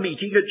had to have a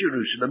meeting at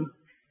Jerusalem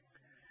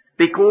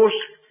because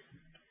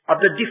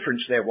of the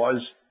difference there was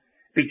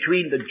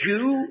between the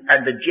Jew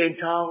and the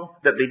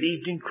Gentile that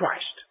believed in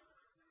Christ.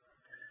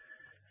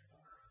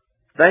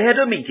 They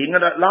had a meeting,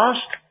 and at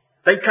last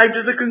they came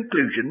to the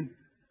conclusion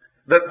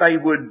that they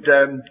would,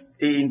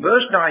 in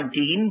verse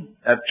 19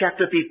 of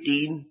chapter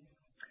 15,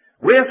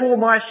 wherefore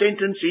my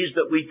sentence is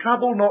that we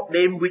trouble not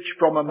them which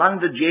from among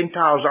the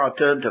Gentiles are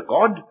turned to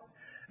God,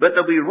 But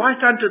that we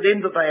write unto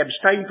them that they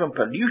abstain from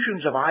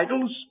pollutions of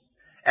idols,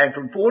 and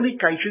from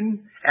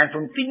fornication, and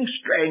from things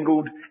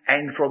strangled,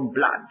 and from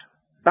blood.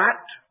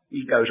 But,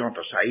 he goes on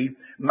to say,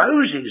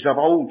 Moses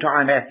of old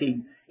time hath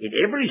in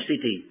every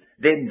city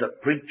them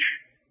that preach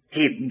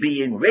him,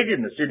 being read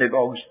in the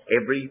synagogues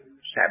every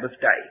Sabbath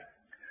day.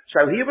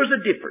 So here was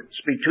a difference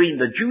between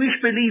the Jewish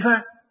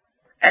believer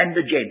and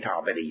the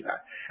Gentile believer.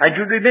 And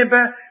you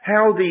remember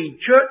how the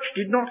church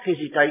did not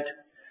hesitate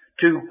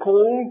to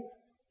call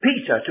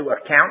Peter to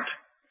account.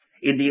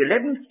 In the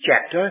 11th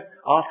chapter,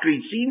 after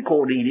he'd seen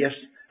Cornelius,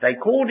 they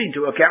called him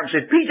to account and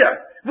said, Peter,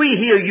 we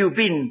hear you've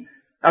been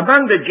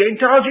among the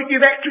Gentiles and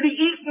you've actually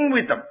eaten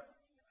with them.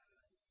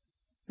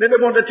 Then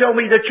they want to tell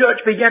me the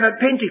church began at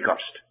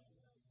Pentecost.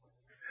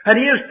 And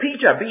here's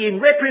Peter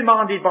being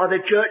reprimanded by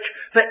the church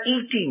for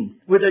eating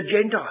with a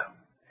Gentile.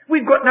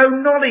 We've got no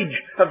knowledge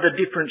of the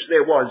difference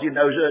there was in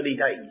those early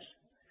days.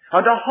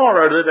 And the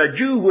horror that a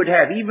Jew would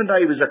have, even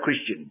though he was a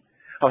Christian,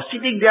 of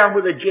sitting down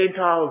with a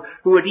Gentile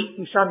who had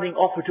eaten something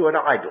offered to an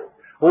idol,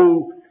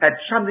 who had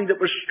something that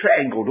was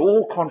strangled,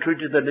 all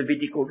contrary to the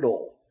Levitical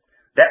law.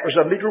 That was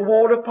a middle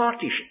wall of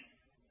partition.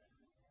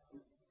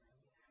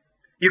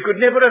 You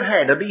could never have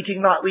had a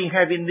meeting like we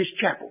have in this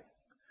chapel.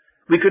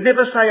 We could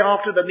never say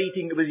after the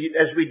meeting,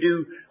 as we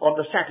do on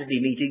the Saturday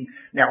meeting,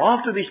 now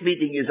after this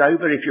meeting is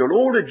over, if you'll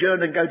all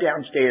adjourn and go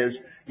downstairs,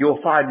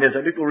 you'll find there's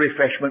a little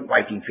refreshment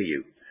waiting for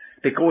you.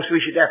 Because we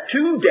should have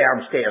two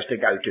downstairs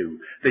to go to.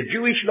 The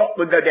Jewish lot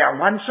would go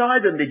down one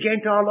side and the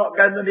Gentile lot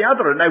go down the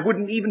other, and they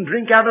wouldn't even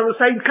drink out of the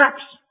same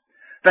cups.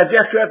 They'd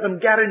have to have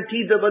them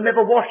guaranteed that they're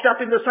never washed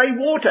up in the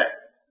same water.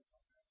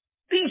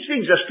 These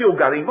things are still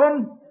going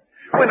on.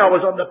 When I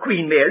was on the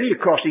Queen Mary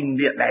crossing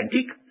the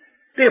Atlantic,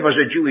 there was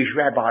a Jewish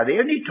rabbi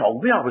there, and he told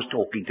me, I was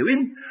talking to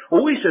him.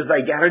 Oh, he says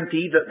they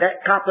guarantee that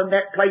that cup and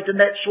that plate and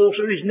that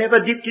saucer is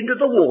never dipped into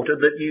the water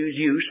that is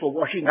used for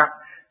washing up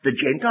the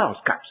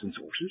Gentiles' cups and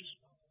saucers.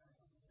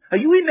 Are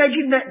you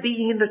imagine that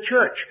being in the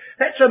church?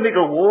 That's a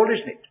middle wall,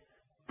 isn't it?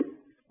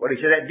 Well, he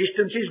said that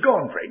distance is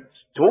gone, friends.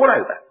 It's all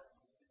over.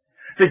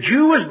 The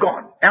Jew has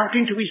gone out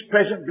into his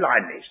present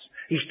blindness.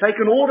 He's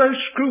taken all those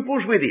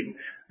scruples with him.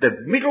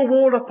 The middle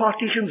wall of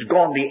partition's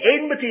gone. The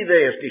enmity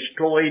there is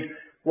destroyed.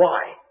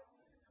 Why?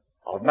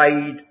 I've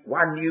made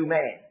one new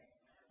man.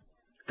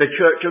 The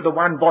church of the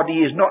one body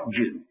is not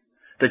Jew.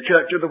 The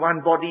church of the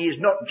one body is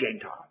not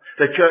Gentile.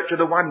 The church of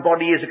the one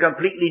body is a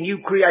completely new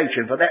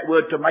creation. For that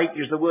word to make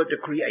is the word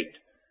to create.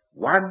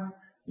 One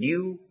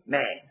new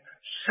man.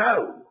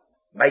 So,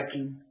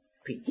 making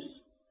peace.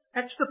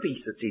 That's the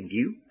peace that's in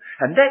you.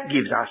 And that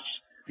gives us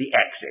the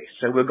access.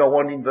 So we'll go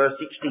on in verse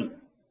 16.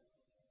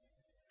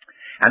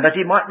 And that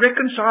he might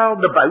reconcile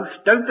the both,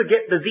 don't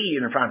forget the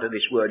thee in front of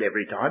this word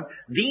every time,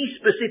 the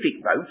specific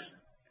both,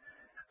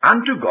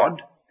 unto God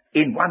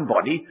in one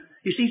body.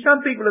 You see, some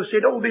people have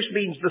said, oh, this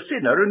means the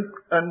sinner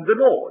and the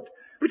Lord.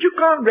 But you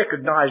can't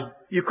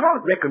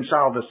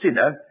reconcile the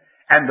sinner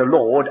and the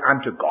Lord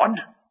unto God.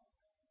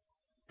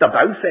 The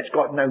both, that's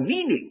got no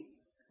meaning.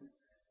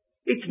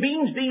 It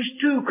means these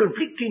two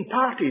conflicting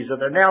parties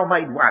that are now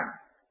made one.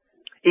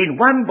 In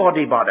one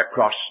body by the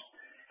cross,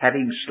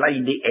 having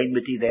slain the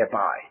enmity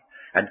thereby,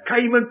 and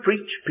came and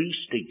preached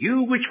peace to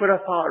you which were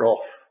afar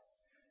off,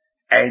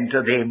 and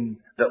to them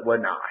that were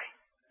nigh.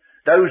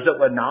 Those that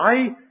were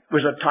nigh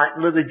was a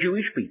title of the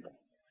Jewish people.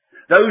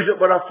 Those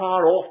that were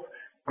afar off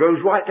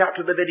grows right out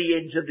to the very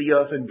ends of the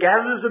earth and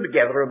gathers them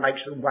together and makes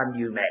them one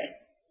new man.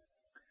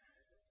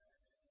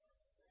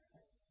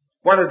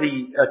 One of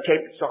the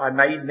attempts I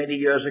made many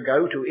years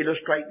ago to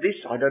illustrate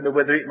this, I don't know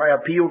whether it may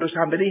appeal to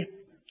somebody,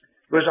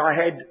 was I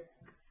had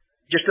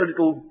just a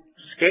little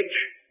sketch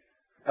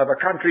of a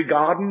country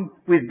garden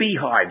with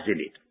beehives in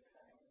it.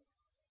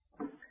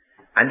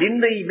 And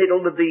in the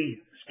middle of the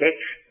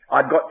sketch,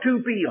 I'd got two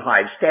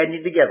beehives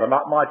standing together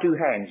like my two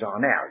hands are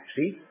now, you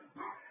see.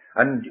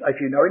 And if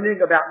you know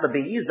anything about the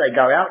bees, they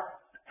go out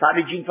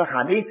foraging for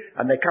honey,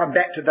 and they come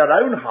back to their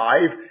own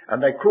hive,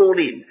 and they crawl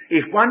in.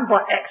 If one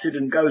by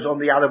accident goes on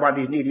the other one,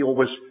 he's nearly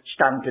always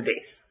stung to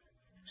death.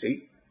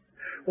 See?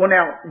 Well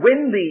now,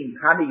 when the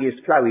honey is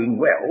flowing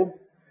well,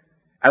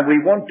 and we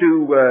want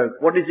to,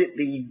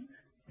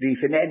 the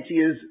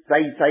financiers,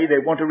 they say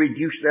they want to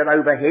reduce their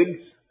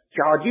overheads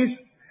charges.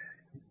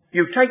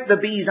 You take the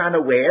bees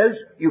unawares,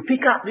 you pick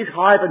up this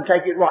hive and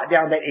take it right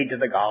down that end of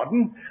the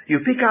garden.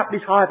 You pick up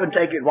this hive and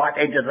take it right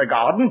into the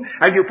garden,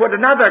 and you put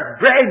another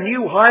brand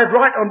new hive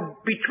right on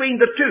between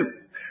the two.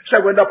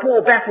 So when the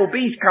poor baffled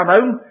bees come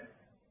home,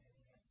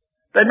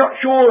 they're not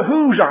sure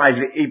whose hive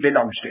it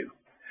belongs to.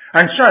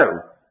 And so,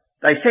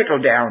 they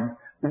settle down,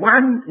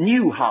 one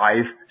new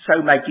hive,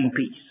 so making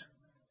peace.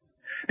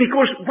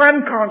 Because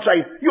one can't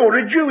say,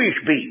 you're a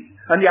Jewish bee,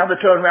 and the other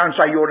turn around and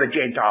say, you're a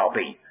Gentile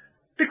bee.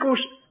 Because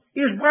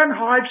here's one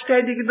hive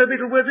standing in the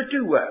middle where the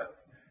two were.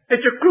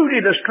 It's a crude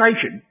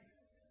illustration,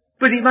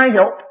 but it may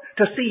help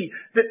to see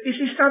that this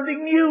is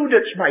something new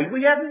that's made.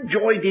 We haven't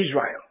joined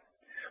Israel.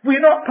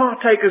 We're not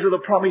partakers of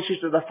the promises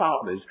of the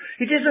fathers.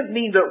 It doesn't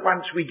mean that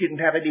once we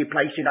didn't have any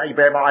place in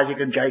Abraham, Isaac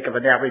and Jacob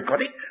and now we've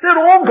got it.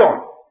 They're all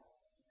gone.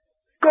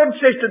 God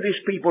says to this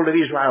people of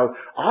Israel,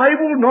 I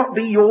will not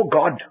be your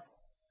God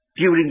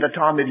during the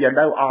time of your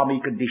low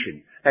army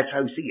condition. That's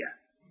Hosea.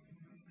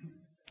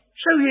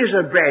 So here's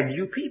a brand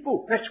new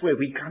people. That's where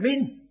we come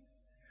in.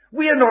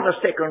 We are not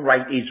a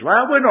second-rate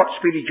Israel. We're not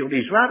spiritual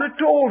Israel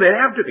at all. They're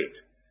out of it.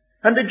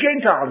 And the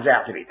Gentiles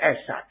out of it as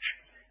such.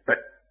 But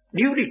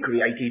newly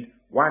created,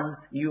 one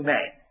new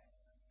man.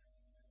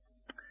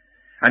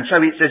 And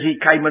so it says,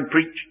 he came and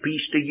preached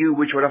peace to you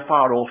which were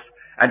afar off,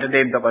 and to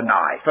them that were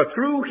nigh. For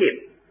through him,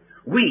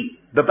 we,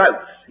 the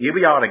both, here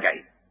we are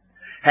again,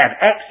 have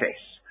access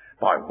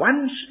by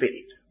one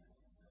Spirit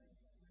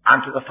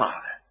unto the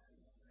Father.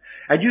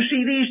 And you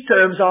see, these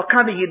terms are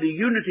coming in the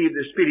unity of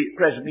the Spirit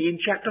presently in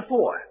chapter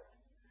 4.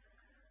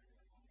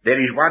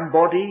 There is one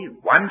body,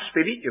 one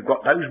Spirit, you've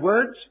got those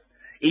words.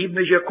 Even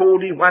as you're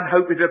called in one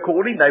hope of your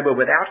calling, they were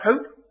without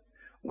hope.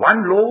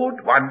 One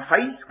Lord, one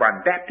faith,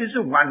 one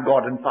baptism, one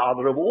God and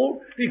Father of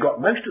all. You've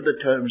got most of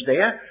the terms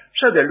there.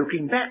 So they're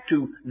looking back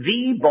to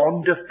the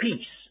bond of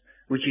peace,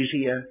 which is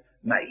here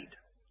made.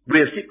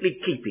 We're simply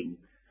keeping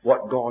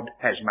what God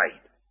has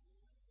made.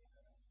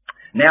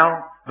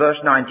 Now, verse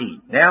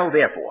 19. Now,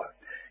 therefore,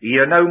 ye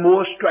are no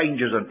more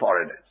strangers and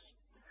foreigners,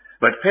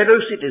 but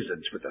fellow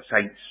citizens with the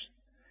saints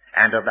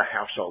and of the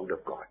household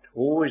of God.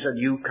 Always a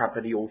new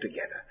company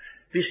altogether.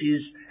 This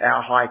is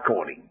our high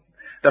calling.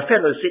 The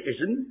fellow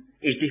citizen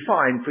is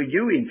defined for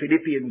you in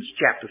Philippians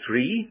chapter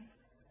 3,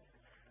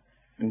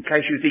 in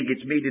case you think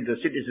it's merely the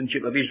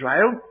citizenship of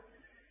Israel.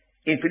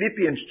 In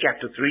Philippians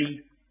chapter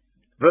 3,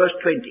 verse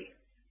 20.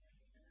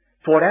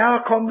 For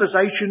our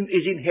conversation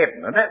is in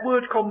heaven. And that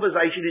word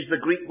conversation is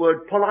the Greek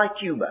word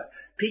politeuma,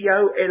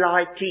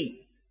 P-O-L-I-T.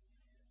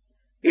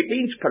 It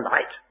means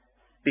polite,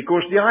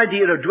 because the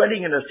idea of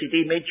dwelling in a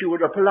city meant you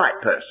were a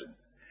polite person.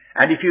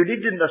 And if you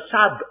lived in the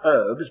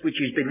suburbs, which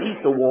is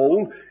beneath the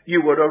wall,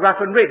 you were a rough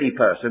and ready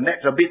person.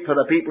 That's a bit for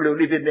the people who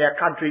live in their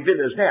country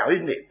villas now,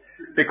 isn't it?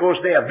 Because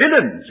they're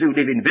villains who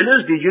live in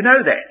villas. Did you know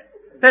that?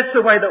 That's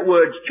the way that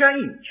words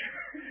change.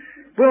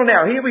 Well,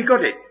 now, here we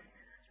got it.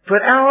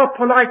 For our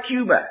polite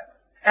humour,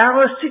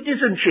 our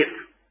citizenship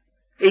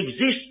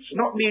exists,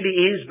 not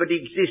merely is, but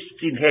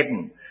exists in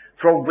heaven,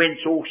 from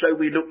whence also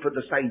we look for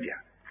the Saviour.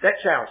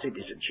 That's our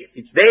citizenship.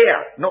 It's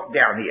there, not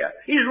down here.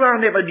 Israel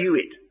never knew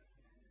it.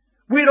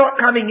 We're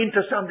not coming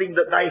into something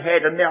that they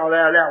had and now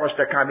they allow us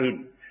to come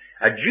in.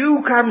 A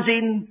Jew comes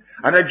in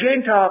and a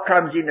Gentile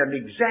comes in on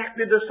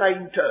exactly the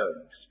same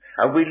terms.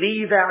 And we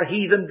leave our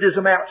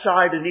heathenism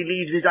outside and he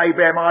leaves his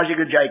Abraham,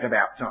 Isaac and Jacob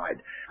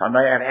outside. And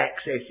they have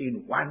access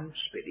in one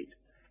Spirit,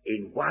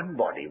 in one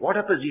body. What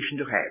a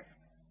position to have.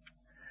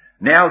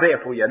 Now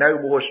therefore you're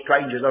no more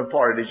strangers and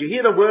foreigners. You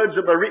hear the words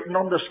that were written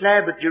on the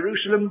slab at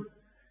Jerusalem?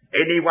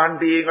 Anyone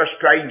being a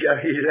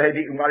stranger,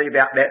 you can worry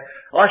about that.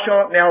 I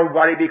shan't now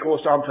worry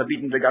because I'm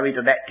forbidden to go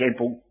into that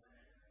temple.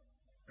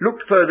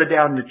 Look further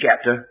down the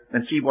chapter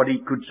and see what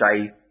he could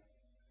say.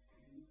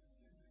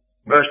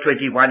 Verse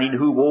 21, in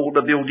whom all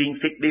the building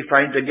fitly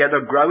framed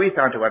together groweth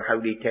unto an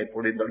holy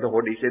temple in the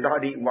Lord. He said,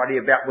 I needn't worry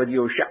about whether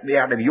you'll shut me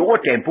out of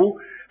your temple,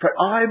 for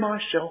I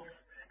myself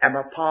am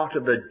a part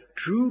of the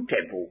true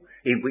temple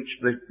in which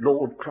the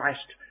Lord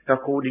Christ,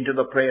 according to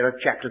the prayer of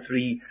chapter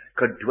 3,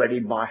 could dwell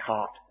in my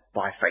heart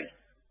by faith.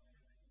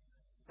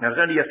 Now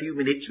there's only a few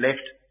minutes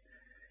left,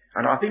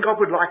 and I think I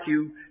would like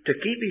you to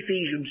keep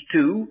Ephesians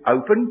 2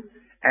 open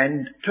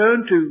and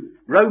turn to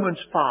Romans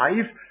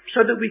 5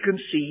 so that we can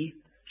see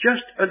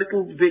just a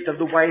little bit of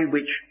the way in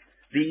which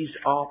these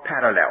are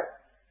parallel.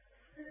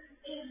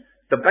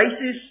 The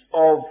basis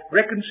of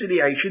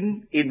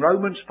reconciliation in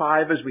Romans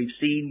 5, as we've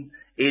seen,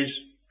 is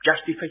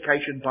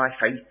justification by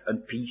faith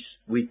and peace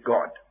with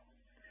God.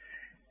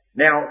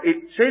 Now, it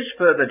says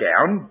further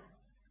down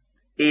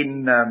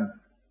in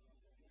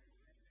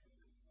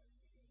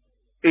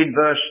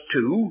verse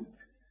 2,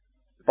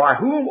 by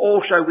whom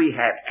also we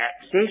have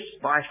access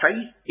by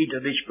faith into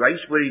this grace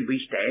wherein we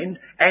stand,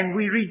 and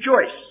we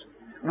rejoice.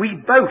 We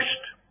boast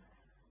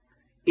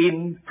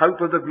in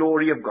hope of the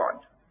glory of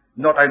God.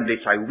 Not only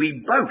so,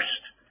 we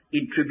boast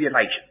in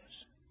tribulations.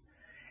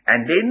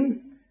 And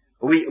then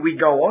we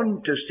go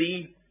on to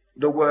see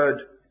the word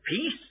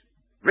peace,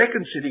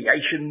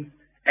 reconciliation,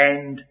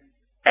 and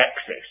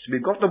access.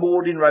 We've got them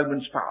all in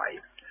Romans 5.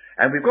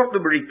 And we've got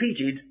them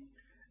repeated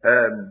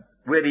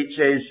where it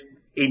says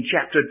in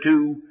chapter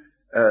 2,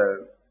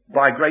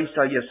 by grace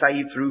are you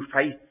saved through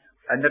faith,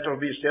 and that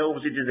of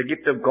yourselves it is a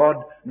gift of God,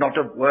 not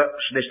of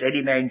works, lest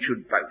any man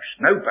should boast.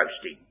 No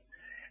boasting.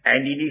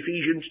 And in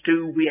Ephesians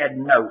 2 we had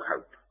no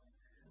hope.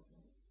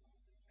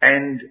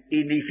 And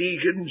in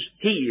Ephesians,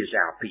 he is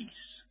our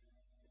peace.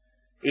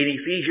 In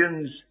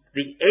Ephesians,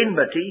 the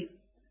enmity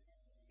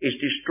is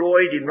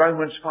destroyed in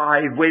Romans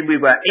 5. When we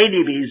were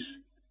enemies,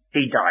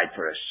 he died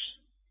for us.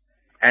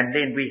 And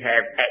then we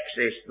have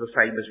access the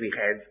same as we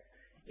have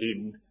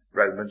in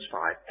Romans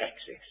 5,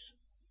 access.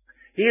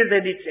 Here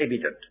then it's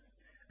evident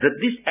that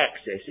this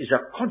access is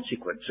a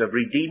consequence of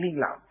redeeming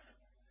love.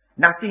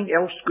 Nothing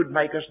else could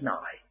make us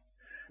nigh.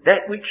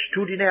 That which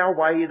stood in our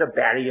way, the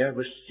barrier,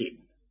 was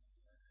sin.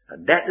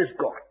 And that is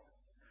gone.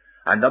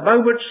 And the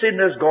moment sin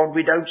has gone,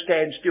 we don't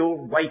stand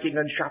still waiting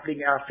and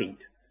shuffling our feet.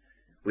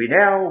 We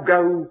now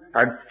go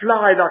and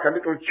fly like a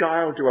little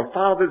child to a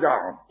father's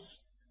arms,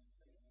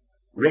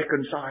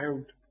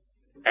 reconciled,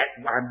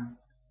 at one,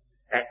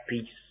 at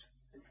peace,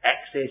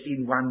 access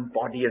in one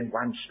body and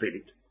one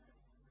spirit.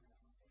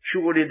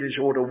 Surely this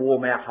ought to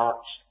warm our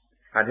hearts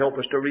and help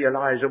us to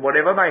realise that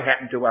whatever may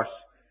happen to us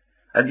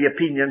and the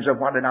opinions of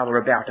one another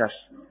about us,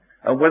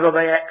 and whether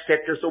they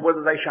accept us or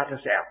whether they shut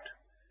us out,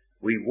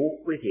 we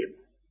walk with him.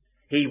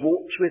 He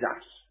walks with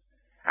us.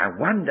 And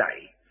one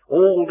day,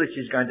 all this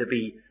is going to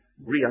be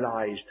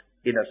realised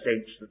in a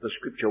sense that the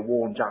Scripture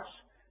warns us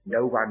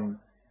no one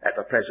at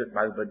the present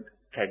moment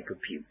can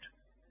compute.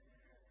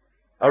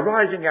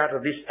 Arising out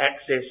of this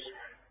access,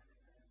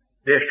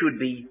 there should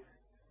be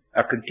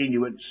a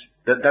continuance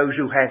that those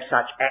who have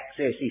such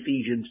access,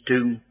 Ephesians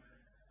 2,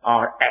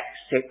 are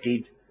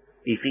accepted,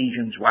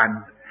 Ephesians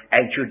 1,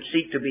 and should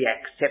seek to be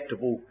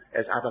acceptable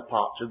as other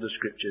parts of the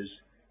Scriptures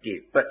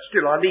give. But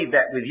still, I leave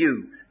that with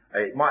you.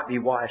 It might be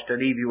wise to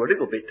leave you a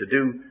little bit to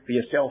do for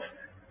yourself,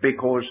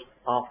 because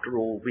after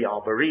all, we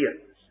are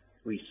Bereans.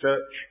 We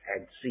search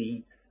and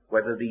see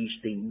whether these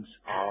things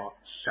are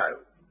so.